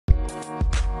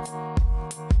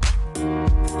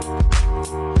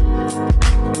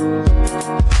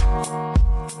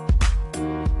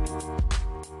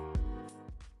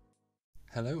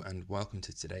welcome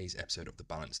to today's episode of the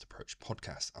Balanced Approach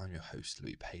podcast. I'm your host,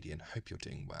 Louis Padian. Hope you're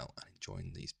doing well and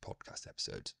enjoying these podcast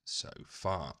episodes so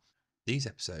far. These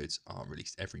episodes are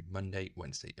released every Monday,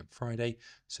 Wednesday, and Friday,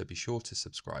 so be sure to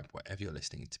subscribe wherever you're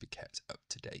listening to be kept up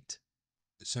to date.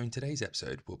 So in today's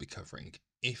episode, we'll be covering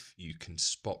if you can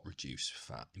spot reduce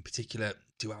fat. In particular,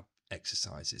 do ab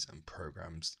exercises and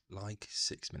programs like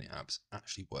 6-minute abs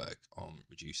actually work on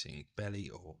reducing belly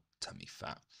or tummy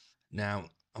fat? Now,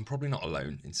 I'm probably not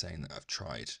alone in saying that I've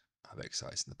tried ab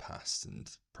exercise in the past and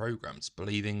programs,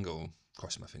 believing or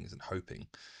crossing my fingers and hoping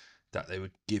that they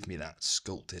would give me that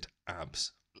sculpted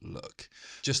abs look,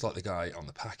 just like the guy on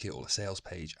the packet or the sales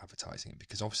page advertising it,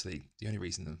 because obviously the only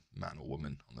reason the man or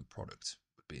woman on the product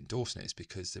would be endorsing it is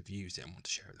because they've used it and want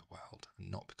to share it with the world, and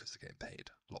not because they're getting paid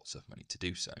lots of money to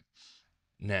do so.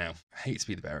 Now, I hate to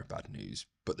be the bearer of bad news,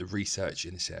 but the research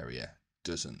in this area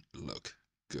doesn't look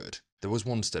good. There was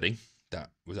one study that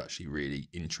was actually really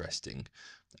interesting,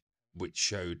 which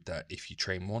showed that if you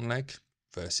train one leg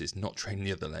versus not training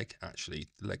the other leg, actually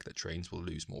the leg that trains will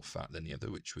lose more fat than the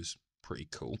other, which was pretty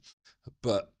cool.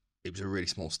 But it was a really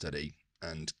small study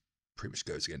and pretty much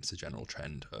goes against the general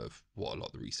trend of what a lot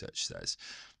of the research says.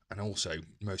 And also,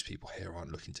 most people here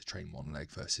aren't looking to train one leg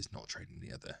versus not training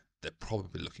the other. They're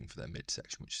probably looking for their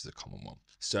midsection, which is a common one.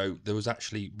 So there was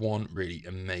actually one really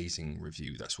amazing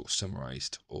review that sort of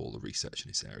summarized all the research in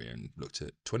this area and looked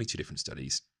at 22 different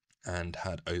studies and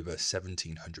had over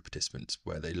 1,700 participants,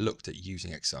 where they looked at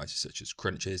using exercises such as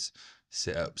crunches,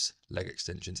 sit-ups, leg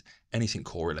extensions. Anything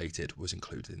core related was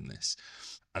included in this.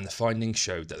 And the findings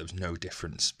showed that there was no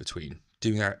difference between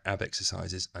doing ab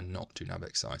exercises and not doing ab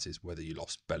exercises, whether you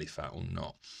lost belly fat or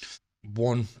not.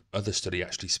 One other study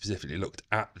actually specifically looked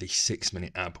at the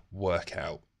 6-minute ab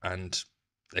workout and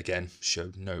again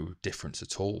showed no difference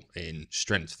at all in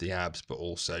strength of the abs, but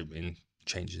also in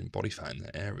changes in body fat in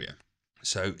that area.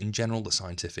 So in general, the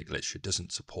scientific literature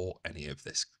doesn't support any of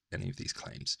these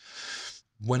claims.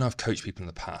 When I've coached people in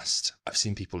the past, I've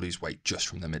seen people lose weight just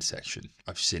from their midsection.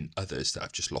 I've seen others that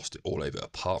have just lost it all over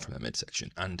apart from their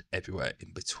midsection and everywhere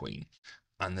in between.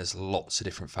 And there's lots of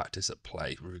different factors at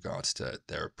play with regards to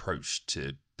their approach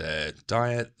to their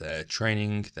diet, their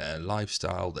training, their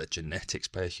lifestyle, their genetics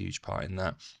play a huge part in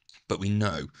that. But we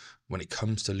know when it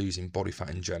comes to losing body fat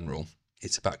in general,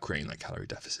 it's about creating that calorie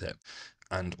deficit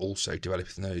and also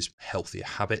developing those healthier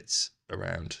habits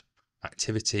around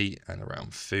activity and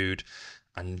around food,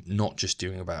 and not just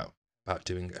doing about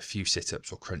doing a few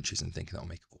sit-ups or crunches and thinking that'll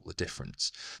make all the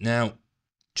difference. Now,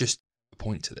 just a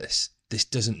point to this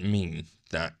doesn't mean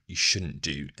that you shouldn't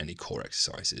do any core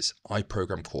exercises. I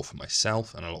program core for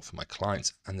myself and a lot for my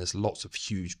clients, and there's lots of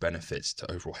huge benefits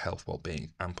to overall health,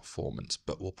 well-being and performance,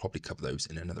 but we'll probably cover those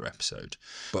in another episode.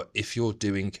 But if you're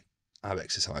doing ab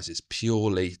exercises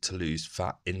purely to lose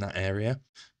fat in that area,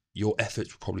 your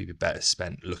efforts will probably be better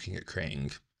spent looking at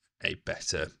creating a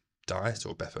better diet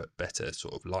or better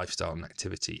sort of lifestyle and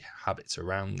activity habits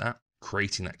around that,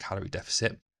 creating that calorie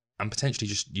deficit, and potentially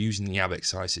just using the ab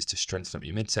exercises to strengthen up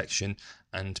your midsection.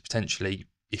 And potentially,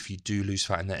 if you do lose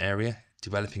fat in that area,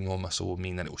 developing more muscle will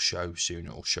mean that it will show sooner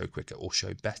or show quicker or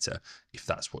show better if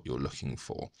that's what you're looking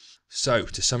for. So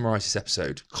to summarize this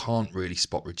episode, can't really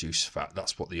spot reduce fat.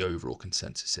 That's what the overall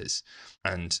consensus is.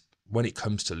 And when it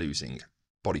comes to losing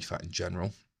body fat in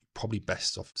general, probably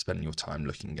best off spending your time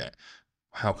looking at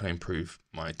how can I improve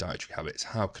my dietary habits?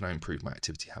 How can I improve my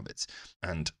activity habits?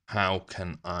 And how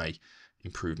can I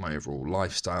improve my overall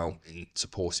lifestyle in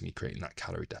supporting me creating that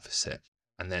calorie deficit?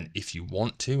 And then if you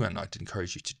want to, and I'd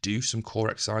encourage you to do some core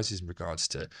exercises in regards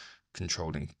to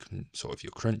controlling sort of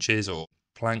your crunches, or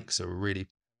planks are a really,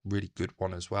 really good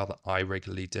one as well that I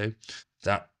regularly do,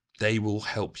 that they will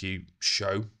help you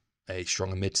show a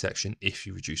stronger midsection if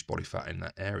you reduce body fat in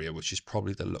that area, which is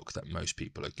probably the look that most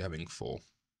people are going for.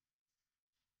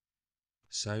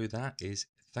 So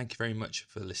thank you very much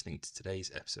for listening to today's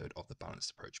episode of the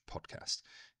Balanced Approach podcast.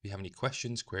 If you have any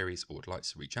questions, queries, or would like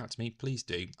to reach out to me, please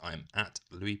do. I'm at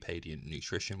Louis Padian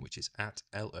Nutrition, which is at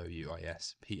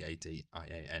LOUISPADIAN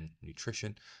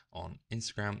Nutrition on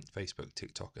Instagram, Facebook,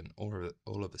 TikTok, and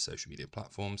all of the social media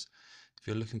platforms. If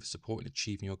you're looking for support in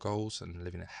achieving your goals and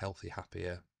living a healthy,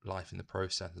 happier life in the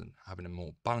process and having a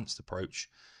more balanced approach,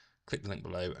 click the link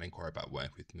below and inquire about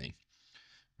work with me.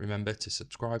 Remember to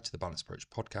subscribe to the Balanced Approach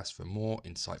podcast for more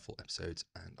insightful episodes,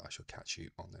 and I shall catch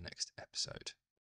you on the next episode.